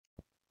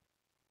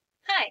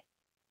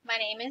My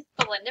name is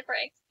Belinda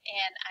Briggs,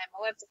 and I'm a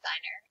web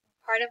designer.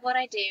 Part of what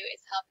I do is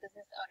help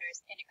business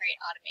owners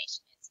integrate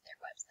automation into their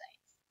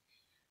websites.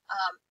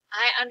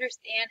 I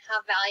understand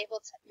how valuable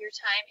your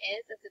time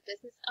is as a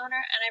business owner,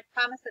 and I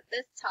promise that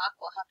this talk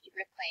will help you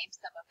reclaim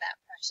some of that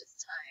precious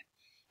time.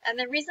 And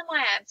the reason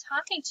why I'm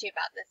talking to you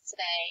about this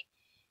today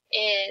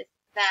is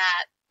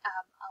that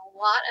a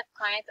lot of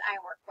clients I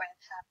work with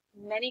have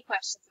many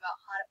questions about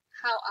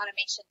how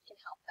automation can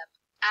help them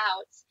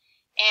out.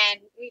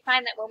 And we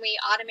find that when we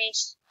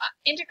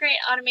integrate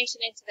automation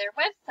into their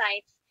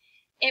websites,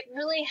 it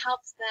really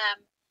helps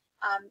them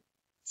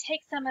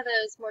take some of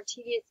those more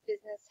tedious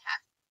business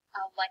tasks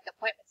like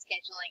appointment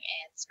scheduling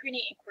and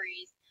screening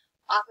inquiries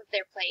off of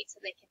their plate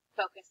so they can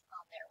focus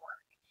on their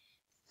work.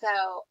 So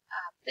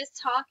this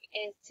talk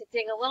is to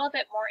dig a little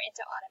bit more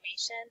into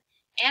automation,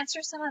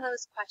 answer some of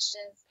those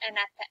questions, and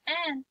at the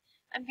end,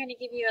 I'm going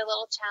to give you a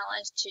little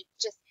challenge to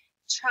just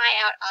try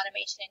out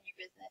automation in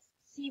your business,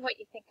 see what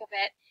you think of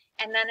it,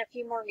 and then a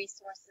few more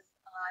resources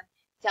on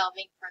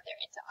delving further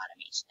into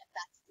automation if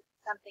that's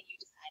something you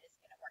decide is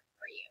going to work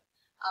for you.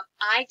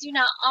 I do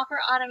not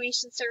offer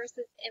automation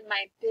services in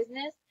my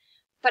business,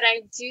 but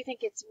I do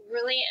think it's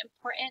really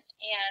important,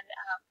 and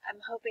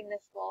I'm hoping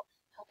this will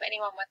help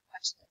anyone with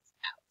questions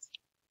out.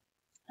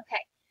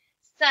 Okay,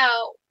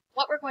 so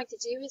what we're going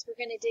to do is we're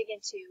going to dig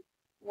into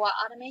what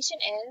automation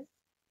is,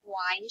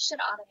 why you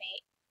should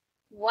automate,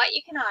 what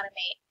you can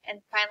automate,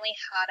 and finally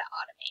how to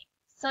automate.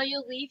 So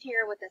you'll leave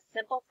here with a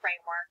simple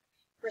framework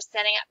for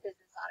setting up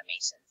business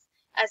automations,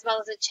 as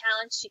well as a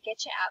challenge to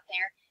get you out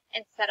there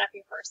and set up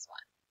your first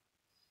one.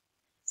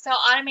 So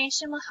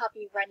automation will help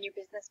you run your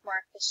business more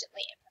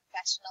efficiently and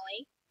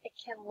professionally. It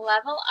can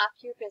level up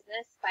your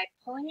business by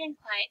pulling in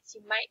clients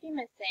you might be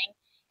missing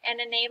and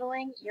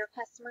enabling your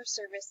customer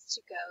service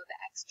to go the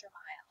extra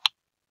mile.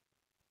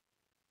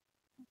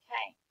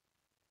 Okay.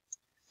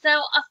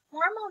 So a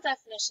formal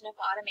definition of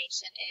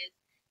automation is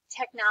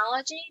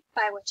technology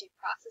by which a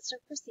process or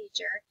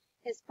procedure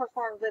is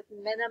performed with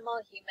minimal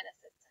human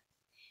assistance.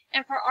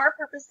 And for our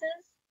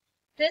purposes,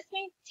 this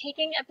means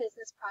taking a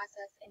business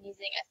process and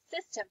using a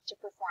system to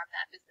perform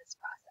that business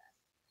process.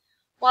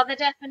 While the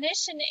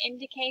definition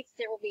indicates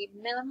there will be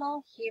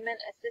minimal human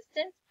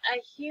assistance,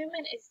 a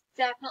human is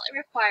definitely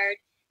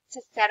required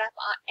to set up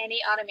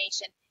any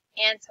automation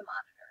and to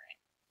monitor it.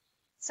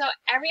 So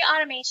every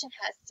automation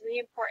has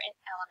three important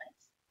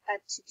elements: a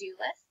to-do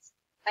list,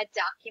 a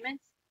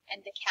document,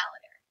 and a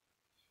calendar.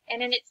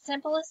 And in its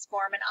simplest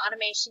form, an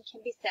automation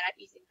can be set up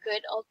using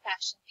good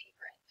old-fashioned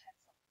paper and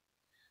pencil.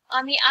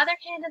 On the other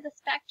hand of the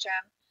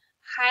spectrum,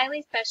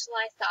 highly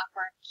specialized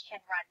software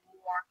can run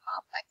more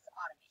complex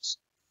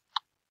automations.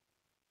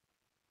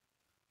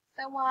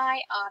 So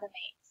why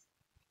automate?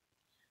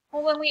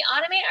 Well, when we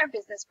automate our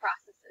business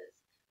processes,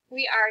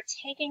 we are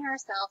taking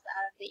ourselves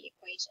out of the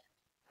equation.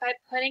 By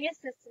putting a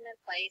system in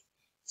place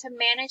to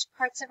manage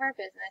parts of our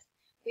business,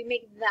 we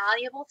make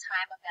valuable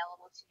time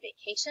available to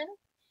vacation,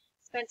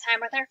 spend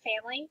time with our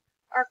family,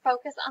 or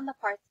focus on the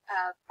parts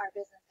of our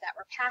business that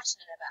we're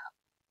passionate about.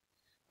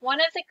 One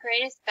of the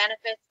greatest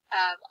benefits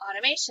of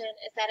automation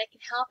is that it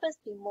can help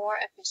us be more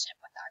efficient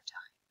with our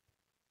time.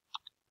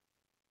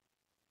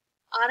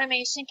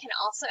 Automation can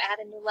also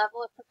add a new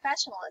level of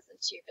professionalism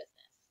to your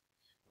business.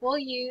 We'll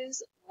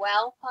use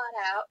well thought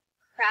out,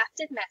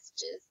 crafted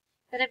messages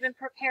that have been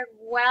prepared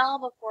well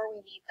before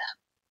we need them.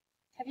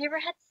 Have you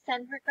ever had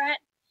send regret?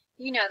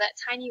 You know, that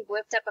time you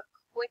whipped up a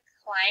quick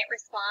client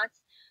response,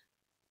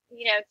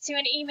 to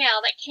an email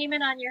that came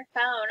in on your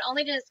phone,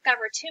 only to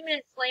discover 2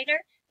 minutes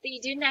later that you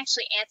didn't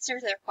actually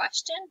answer their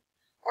question,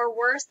 or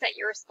worse, that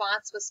your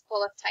response was full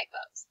of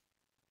typos.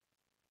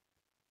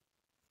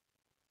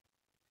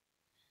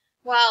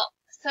 Well,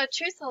 so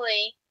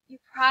truthfully, you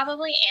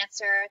probably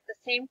answer the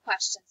same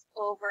questions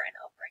over and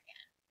over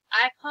again.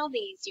 I call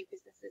these your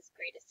business's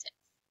greatest hits.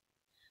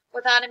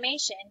 With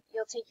automation,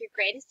 you'll take your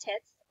greatest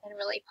hits and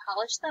really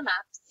polish them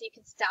up so you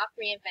can stop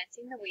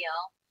reinventing the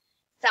wheel,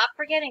 stop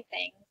forgetting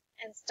things,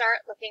 and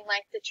start looking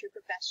like the true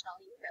professional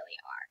you really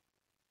are.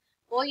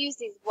 We'll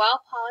use these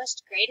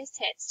well-polished greatest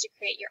hits to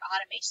create your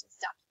automation's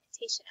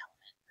documentation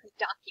element, or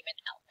document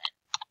element.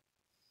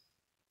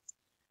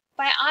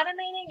 By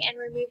automating and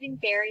removing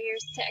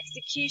barriers to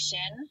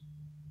execution,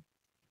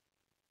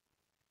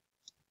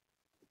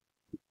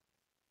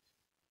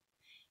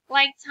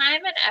 like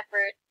time and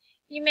effort,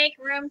 you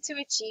make room to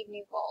achieve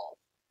new goals.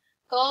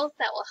 Goals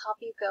that will help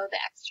you go the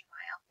extra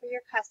mile for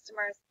your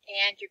customers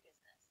and your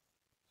business.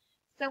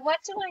 So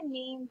what do I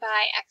mean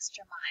by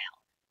extra mile?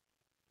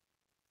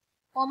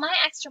 Well, my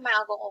extra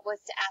mile goal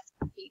was to ask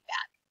for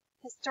feedback.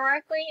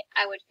 Historically,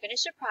 I would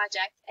finish a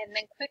project and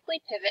then quickly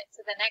pivot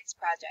to the next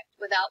project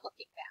without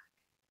looking back.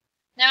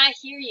 Now I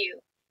hear you.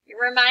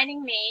 You're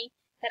reminding me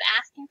that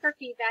asking for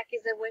feedback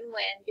is a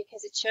win-win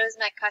because it shows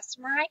my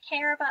customer I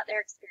care about their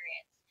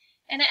experience,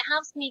 and it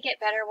helps me get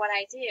better at what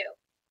I do.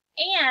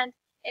 And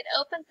it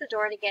opens the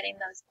door to getting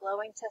those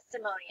glowing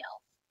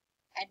testimonials.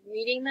 And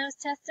reading those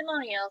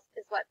testimonials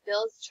is what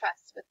builds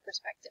trust with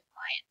prospective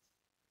clients.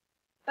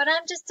 But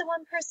I'm just a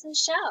one-person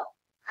show.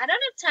 I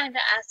don't have time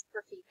to ask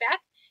for feedback,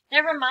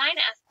 Never mind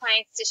ask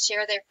clients to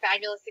share their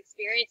fabulous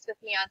experience with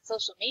me on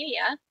social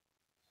media.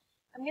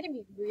 I'm going to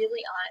be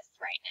really honest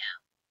right now.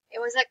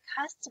 It was a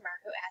customer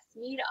who asked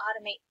me to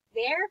automate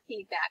their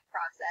feedback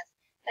process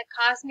that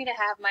caused me to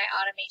have my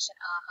automation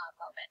aha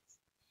moments.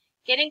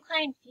 Getting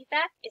client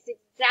feedback is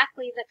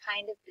exactly the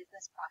kind of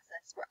business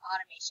process where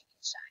automation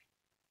can shine.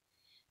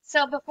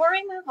 So before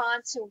we move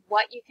on to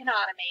what you can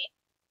automate,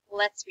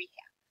 let's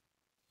recap.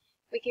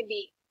 We can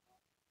be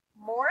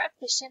more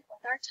efficient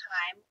with our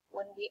time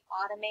when we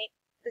automate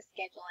the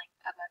scheduling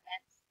of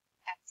events,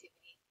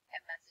 activities,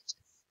 and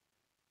messages.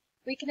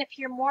 We can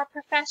appear more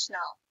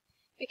professional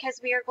because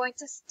we are going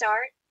to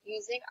start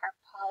using our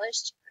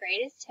polished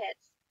greatest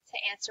hits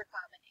to answer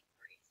common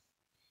inquiries.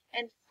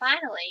 And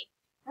finally,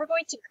 we're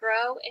going to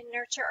grow and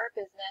nurture our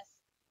business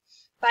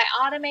by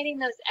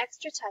automating those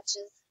extra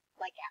touches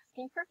like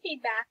asking for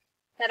feedback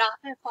that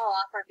often fall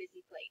off our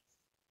busy plates.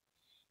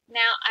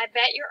 Now, I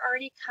bet you're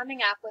already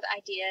coming up with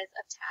ideas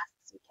of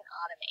tasks we can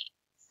automate.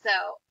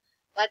 So,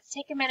 let's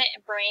take a minute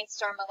and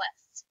brainstorm a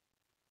list.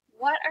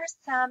 What are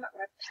some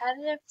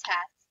repetitive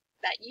tasks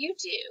that you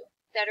do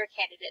that are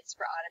candidates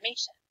for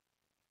automation?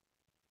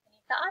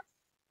 Any thoughts?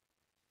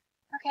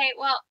 Okay,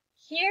 well,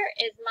 here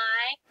is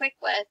my quick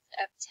list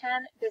of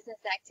 10 business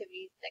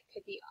activities that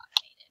could be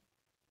automated.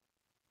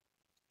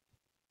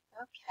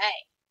 Okay,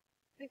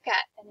 we've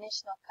got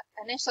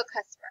initial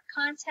customer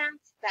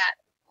contact, that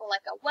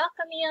like a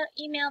welcome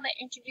email that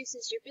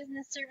introduces your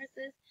business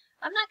services.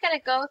 I'm not going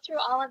to go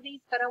through all of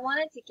these, but I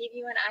wanted to give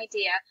you an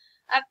idea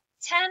of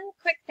 10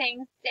 quick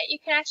things that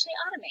you can actually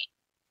automate.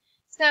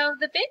 So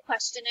the big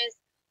question is,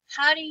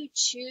 how do you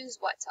choose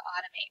what to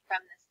automate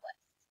from this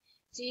list?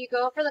 Do you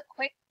go for the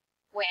quick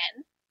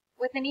win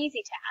with an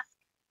easy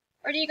task,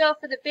 or do you go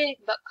for the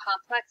big but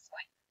complex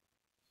win?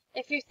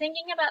 If you're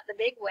thinking about the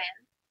big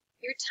win,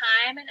 your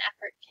time and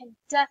effort can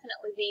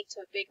definitely lead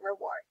to a big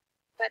reward,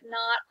 but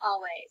not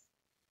always.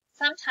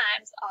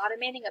 Sometimes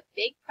automating a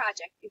big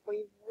project before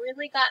you've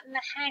really gotten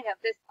the hang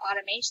of this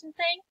automation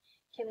thing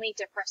can lead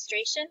to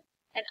frustration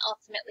and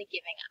ultimately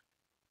giving up.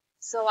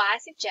 So I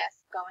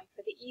suggest going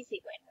for the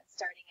easy win when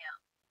starting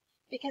out,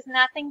 because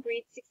nothing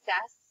breeds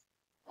success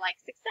like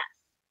success.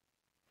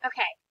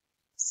 Okay,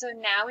 so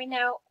now we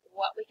know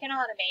what we can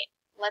automate.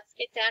 Let's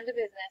get down to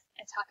business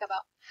and talk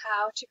about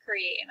how to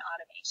create an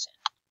automation.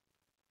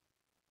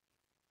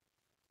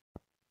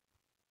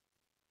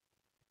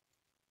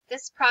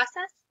 This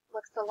process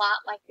looks a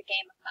lot like the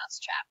game of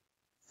Mousetrap,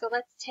 so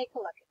let's take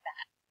a look at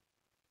that.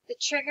 The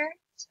trigger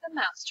to the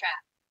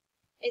mousetrap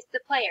is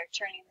the player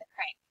turning the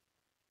crank.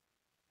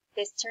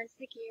 This turns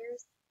the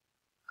gears,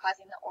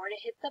 causing the oar to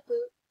hit the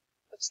boot,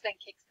 which then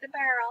kicks the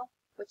barrel,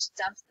 which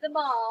dumps the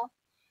ball,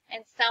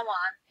 and so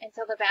on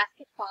until the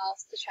basket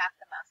falls to trap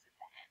the mouse at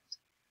the end.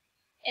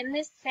 In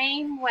this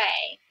same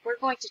way, we're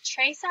going to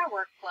trace our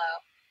workflow,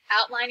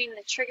 outlining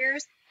the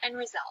triggers and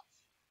results.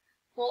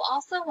 We'll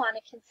also want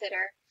to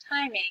consider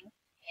timing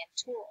and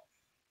tools.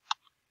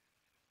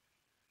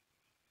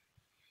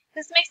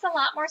 This makes a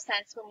lot more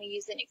sense when we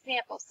use an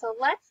example, so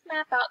let's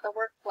map out the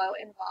workflow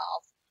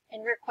involved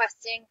in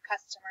requesting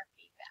customer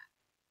feedback.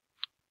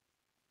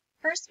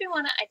 First, we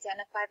want to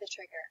identify the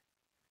trigger.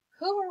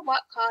 Who or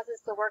what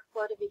causes the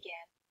workflow to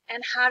begin,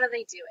 and how do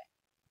they do it?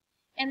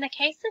 In the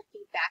case of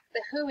feedback,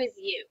 the who is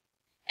you,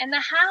 and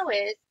the how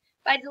is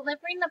by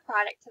delivering the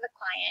product to the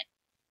client.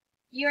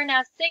 You are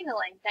now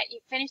signaling that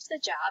you finished the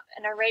job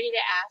and are ready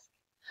to ask,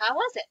 how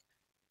was it?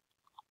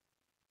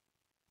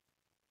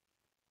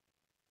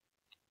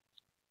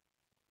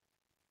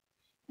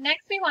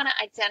 Next, we want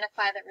to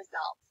identify the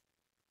results.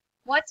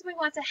 What do we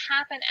want to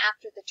happen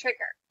after the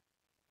trigger?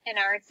 In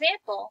our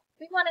example,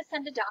 we want to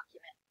send a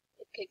document.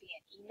 It could be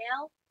an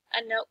email, a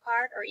note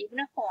card, or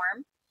even a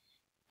form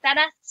that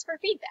asks for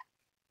feedback.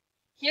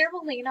 Here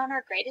we'll lean on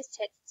our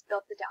greatest hits to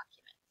build the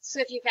document.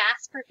 So if you've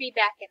asked for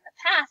feedback in the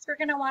past, we're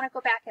going to want to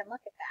go back and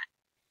look at that.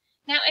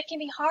 Now, it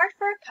can be hard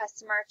for a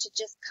customer to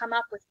just come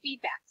up with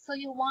feedback, so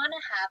you'll want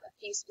to have a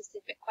few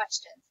specific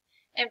questions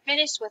and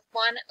finish with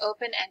one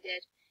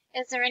open-ended,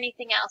 is there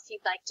anything else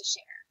you'd like to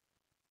share?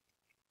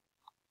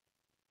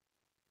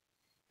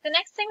 The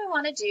next thing we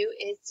want to do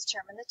is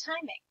determine the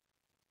timing.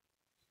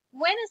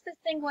 When is this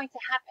thing going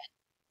to happen?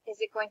 Is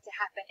it going to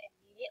happen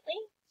immediately?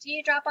 Do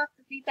you drop off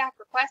the feedback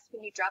request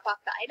when you drop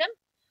off the item?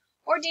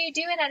 Or do you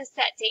do it at a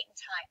set date and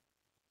time?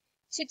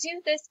 To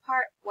do this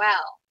part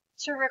well,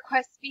 to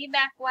request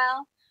feedback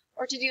well,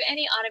 or to do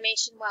any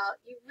automation well,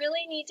 you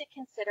really need to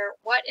consider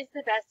what is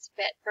the best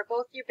fit for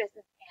both your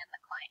business and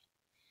the client.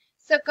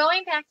 So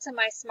going back to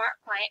my smart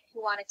client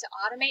who wanted to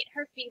automate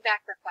her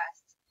feedback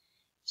request,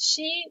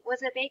 she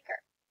was a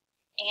baker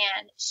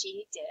and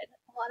she did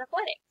a lot of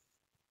weddings.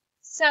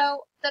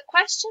 So the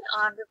question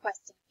on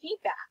requesting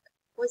feedback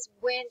was,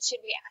 when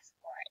should we ask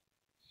for it?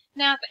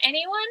 Now, if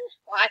anyone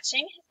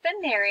watching has been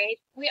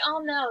married, we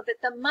all know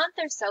that the month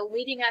or so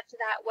leading up to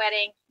that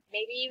wedding,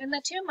 maybe even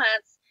the 2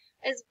 months,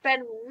 has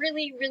been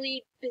really,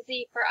 really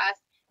busy for us,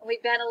 and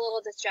we've been a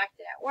little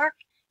distracted at work.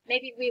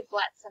 Maybe we've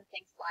let some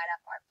things slide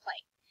off our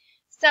plate.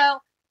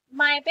 So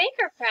my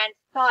baker friend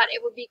thought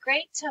it would be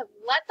great to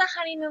let the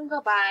honeymoon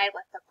go by,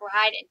 let the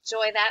bride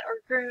enjoy that,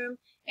 or groom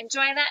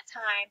enjoy that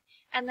time,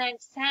 and then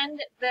send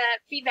the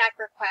feedback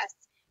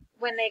request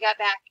when they got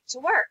back to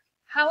work.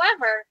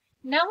 However,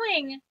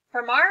 knowing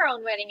from our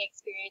own wedding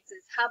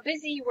experiences how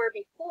busy you were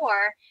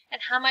before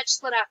and how much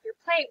slid off your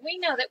plate, we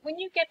know that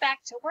when you get back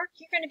to work,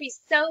 you're going to be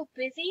so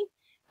busy,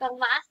 the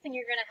last thing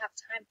you're going to have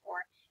time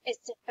for is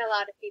to fill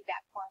out a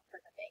feedback form for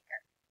the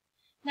baker.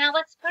 Now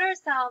let's put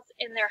ourselves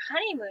in their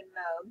honeymoon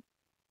mode.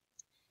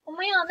 And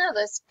we all know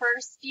those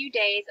first few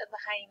days of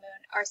the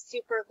honeymoon are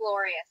super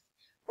glorious.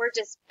 We're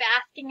just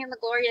basking in the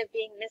glory of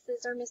being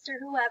Mrs. or Mr.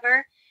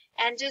 whoever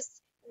and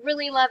just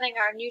really loving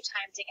our new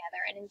time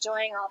together and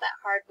enjoying all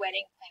that hard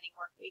wedding planning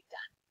work we've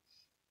done.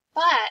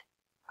 But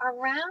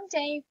around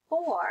day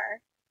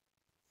 4,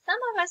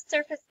 some of us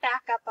surface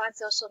back up on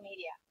social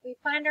media. We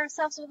find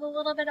ourselves with a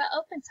little bit of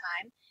open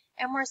time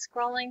and we're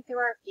scrolling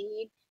through our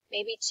feed,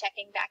 maybe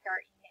checking back our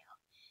email.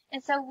 And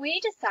so we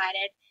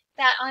decided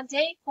that on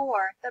day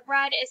 4, the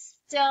bride is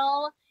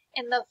still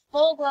in the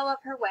full glow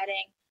of her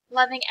wedding,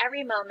 loving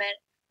every moment,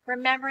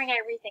 remembering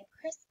everything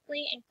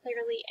crisply and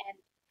clearly, and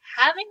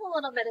having a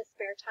little bit of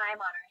spare time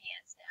on our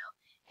hands now.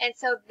 And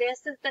so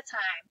this is the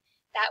time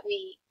that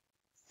we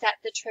set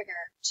the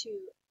trigger to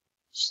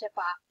ship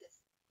off this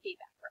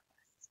feedback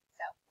request.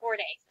 So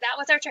 4 days. That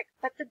was our trick.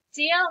 But the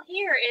deal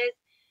here is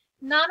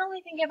not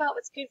only think about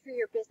what's good for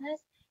your business,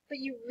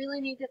 but you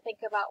really need to think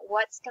about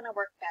what's going to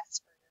work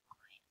best for your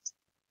client.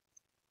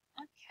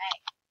 Okay.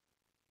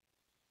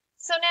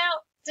 So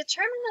now,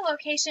 determining the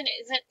location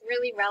isn't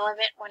really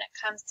relevant when it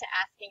comes to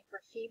asking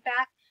for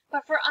feedback,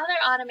 but for other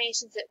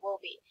automations it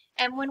will be.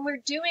 And when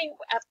we're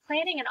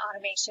planning an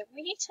automation,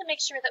 we need to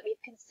make sure that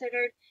we've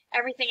considered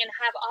everything and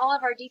have all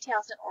of our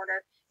details in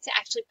order to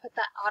actually put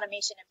that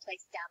automation in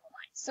place down the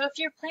line. So if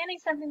you're planning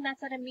something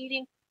that's at a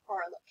meeting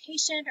or a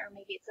location, or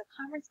maybe it's a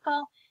conference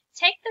call,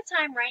 take the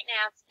time right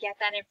now to get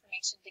that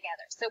information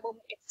together. So when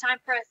it's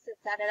time for us to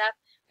set it up,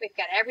 we've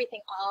got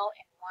everything all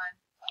in one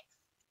place.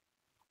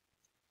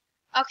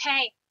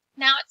 Okay,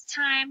 now it's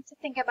time to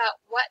think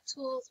about what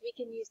tools we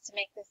can use to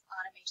make this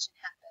automation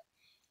happen.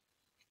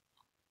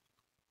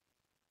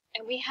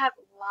 And we have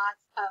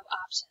lots of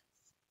options.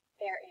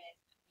 There is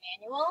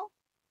manual,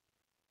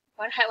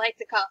 what I like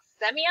to call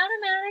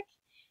semi-automatic,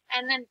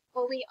 and then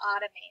fully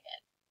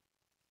automated.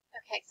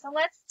 Okay, so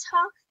let's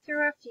talk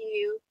through a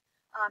few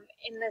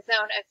in the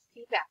zone of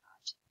feedback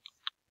options.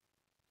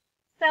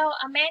 So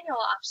a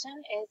manual option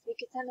is we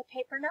could send a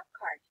paper note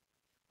card.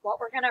 What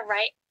we're going to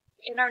write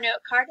in our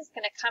note card is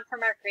going to come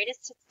from our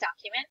greatest hits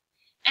document.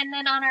 And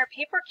then on our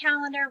paper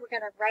calendar, we're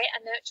going to write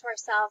a note to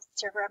ourselves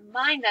to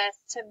remind us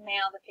to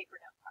mail the paper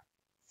note card.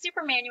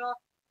 Super manual,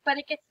 but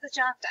it gets the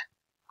job done.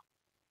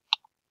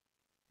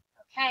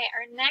 Okay,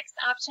 our next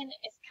option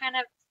is kind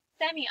of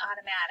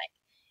semi-automatic.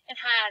 It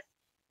has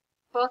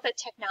both a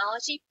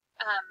technology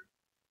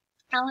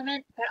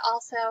element, but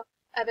also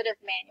a bit of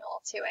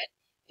manual to it,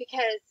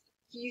 because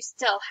you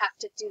still have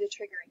to do the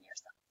triggering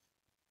yourself.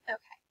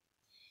 Okay,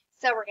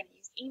 so we're going to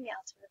use email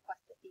to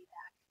request the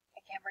feedback.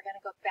 Again, we're going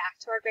to go back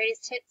to our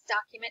greatest hits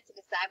document to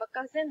decide what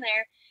goes in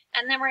there,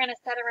 and then we're going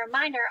to set a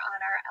reminder on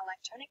our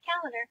electronic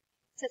calendar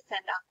to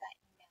send off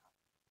that email.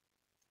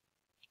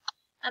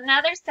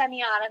 Another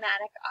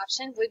semi-automatic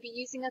option would be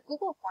using a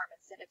Google form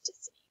instead of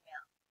just an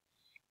email.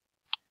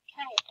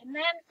 Okay, and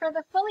then for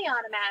the fully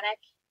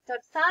automatic,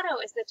 Dubsado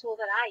is the tool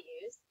that I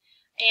use,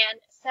 and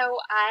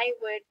so I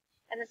would,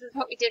 and this is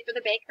what we did for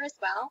the baker as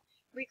well,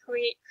 we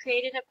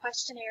created a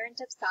questionnaire in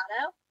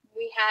Dubsado,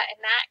 and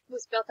that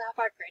was built off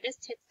our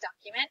greatest hits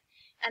document,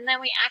 and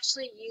then we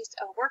actually used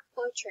a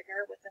workflow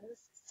trigger within the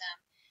system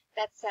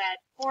that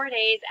said 4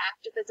 days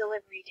after the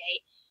delivery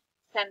date,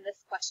 send this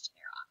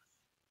questionnaire off.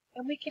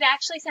 And we could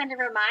actually send a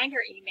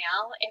reminder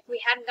email if we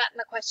hadn't gotten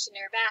the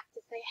questionnaire back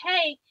to say,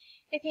 hey,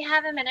 if you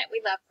have a minute,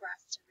 we'd love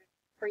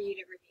for you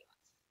to review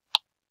it.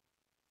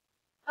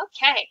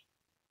 Okay.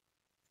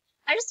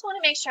 I just want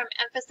to make sure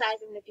I'm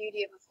emphasizing the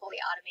beauty of a fully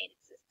automated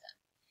system.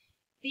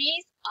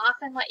 These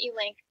often let you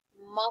link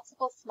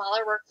multiple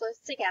smaller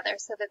workflows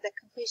together so that the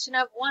completion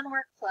of one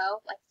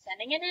workflow, like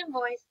sending an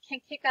invoice,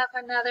 can kick off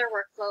another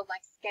workflow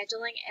like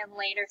scheduling and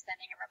later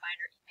sending a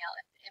reminder email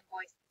if the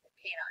invoice isn't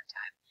paid on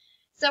time.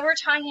 So we're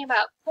talking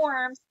about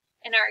forms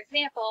in our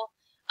example,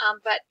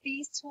 but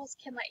these tools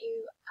can let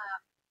you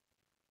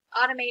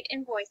automate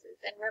invoices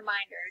and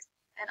reminders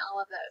and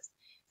all of those.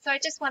 So I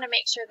just want to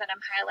make sure that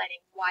I'm highlighting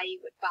why you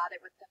would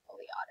bother with the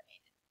fully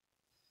automated.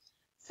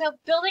 So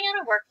building on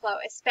a workflow,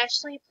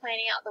 especially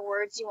planning out the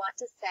words you want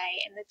to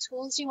say and the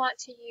tools you want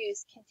to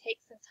use, can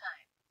take some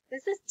time.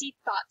 This is deep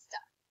thought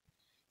stuff.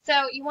 So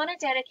you want to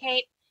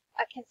dedicate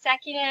a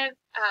consecutive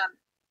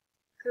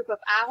group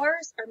of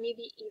hours or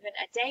maybe even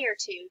a day or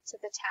two to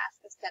the task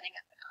of setting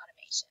up an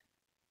automation.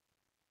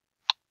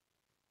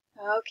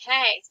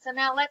 Okay, so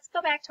now let's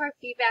go back to our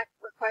feedback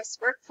request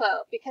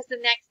workflow because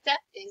the next step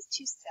is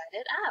to set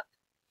it up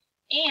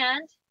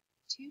and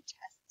to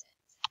test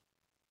it.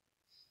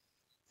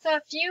 So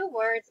a few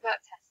words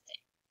about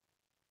testing.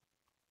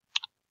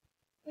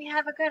 We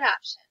have a good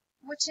option.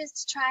 which is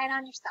to try it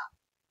on yourself.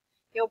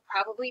 You'll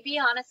probably be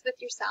honest with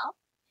yourself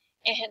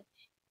and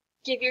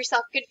give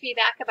yourself good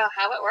feedback about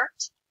how it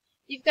worked.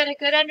 You've got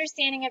a good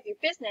understanding of your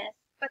business,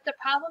 but the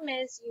problem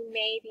is you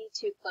may be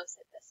too close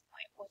at this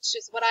point, which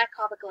is what I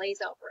call the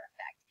glaze over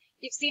effect.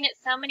 You've seen it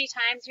so many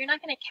times, you're not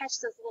going to catch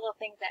those little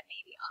things that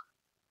may be off.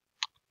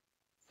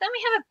 Then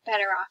we have a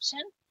better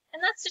option, and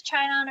that's to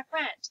try it on a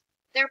friend.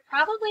 They're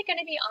probably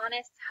going to be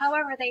honest,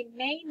 however, they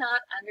may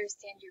not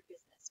understand your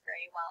business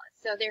very well, and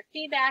so their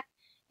feedback,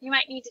 you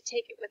might need to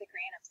take it with a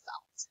grain of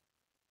salt.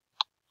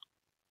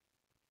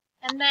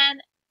 And then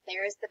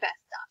there is the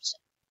best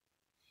option.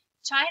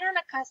 Try it on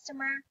a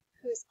customer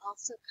who's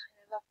also kind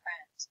of a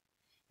friend.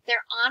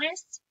 They're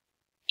honest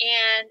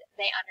and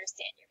they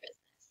understand your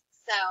business.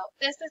 So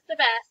this is the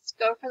best.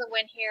 Go for the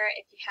win here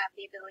if you have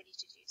the ability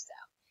to do so.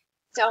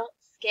 Don't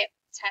skip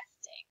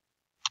testing.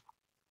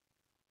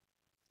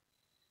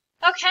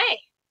 Okay,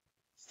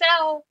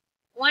 so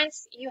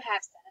once you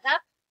have set it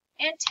up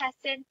and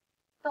tested,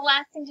 the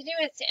last thing to do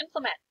is to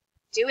implement.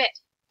 Do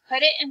it.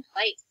 Put it in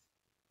place.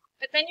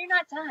 But then you're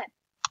not done.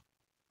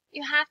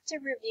 You have to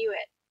review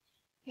it.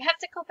 You have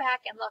to go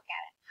back and look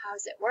at it. How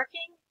is it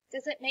working?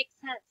 Does it make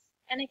sense?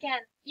 And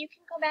again, you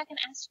can go back and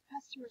ask your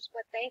customers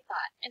what they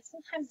thought, and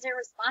sometimes their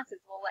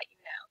responses will let you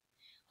know.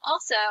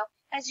 Also,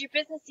 as your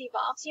business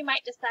evolves, you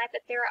might decide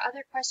that there are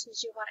other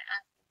questions you want to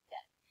ask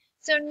instead.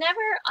 So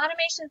never,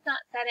 automation is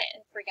not set it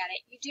and forget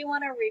it. You do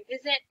want to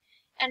revisit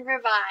and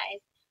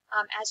revise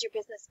as your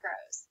business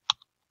grows.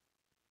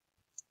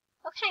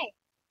 Okay.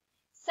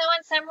 So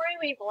in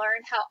summary, we've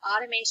learned how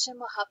automation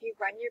will help you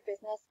run your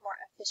business more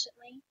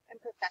efficiently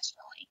and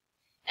professionally,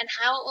 and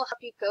how it will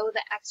help you go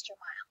the extra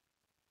mile.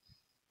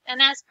 And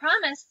as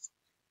promised,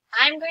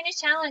 I'm going to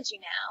challenge you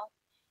now.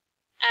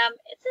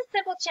 It's a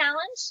simple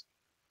challenge,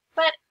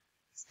 but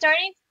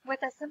starting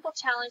with a simple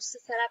challenge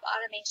to set up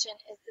automation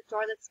is the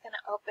door that's going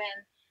to open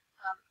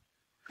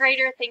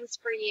greater things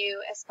for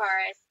you as far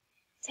as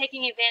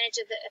taking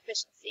advantage of the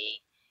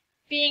efficiency,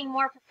 being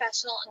more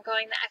professional, and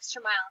going the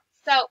extra mile.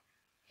 So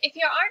if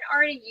you aren't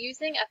already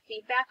using a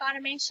feedback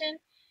automation,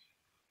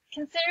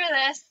 consider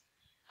this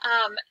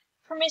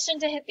permission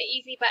to hit the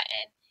easy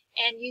button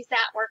and use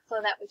that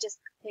workflow that we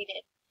just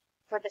completed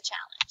for the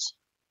challenge.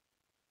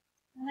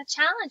 And the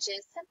challenge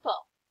is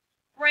simple.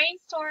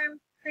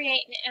 Brainstorm,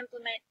 create, and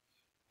implement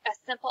a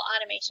simple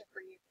automation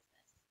for your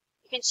business.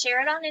 You can share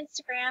it on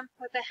Instagram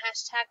with the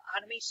hashtag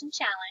automation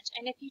challenge,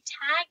 and if you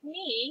tag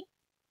me,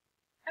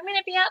 I'm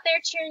going to be out there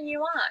cheering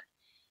you on.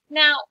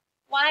 Now,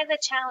 why the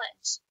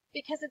challenge?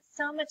 Because it's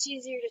so much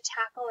easier to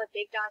tackle a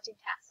big daunting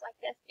task like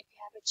this if you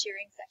have a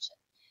cheering section.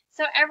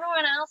 So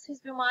everyone else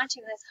who's been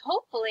watching this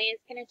hopefully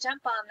is going to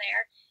jump on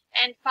there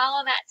and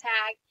follow that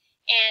tag,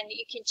 and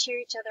you can cheer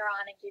each other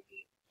on and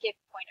give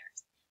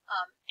pointers.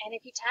 And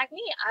if you tag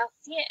me, I'll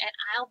see it and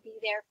I'll be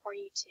there for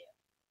you too.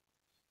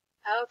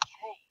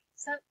 Okay,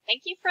 so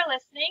thank you for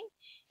listening,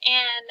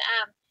 and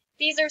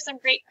these are some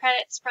great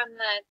credits from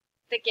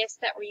the gifts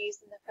that were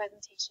used in the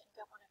presentation.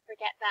 Don't want to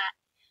forget that.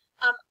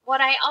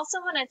 What I also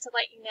wanted to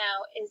let you know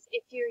is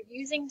if you're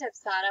using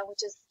Dubsado,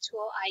 which is the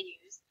tool I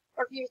use,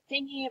 or if you're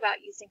thinking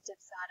about using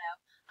Dubsado,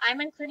 I'm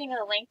including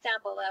a link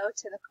down below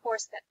to the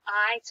course that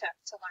I took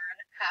to learn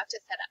how to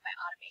set up my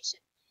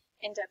automation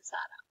in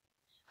Dubsado.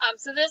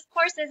 So this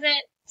course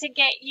isn't to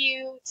get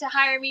you to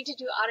hire me to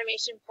do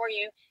automation for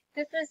you.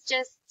 This is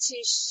just to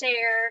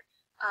share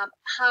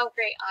how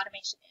great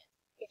automation is.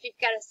 If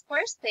you've got a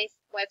Squarespace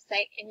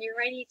website and you're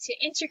ready to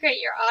integrate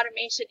your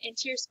automation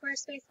into your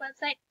Squarespace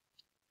website,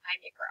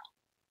 I'm your girl.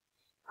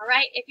 All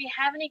right, if you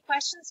have any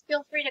questions,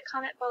 feel free to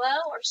comment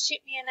below or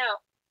shoot me a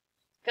note.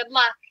 Good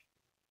luck.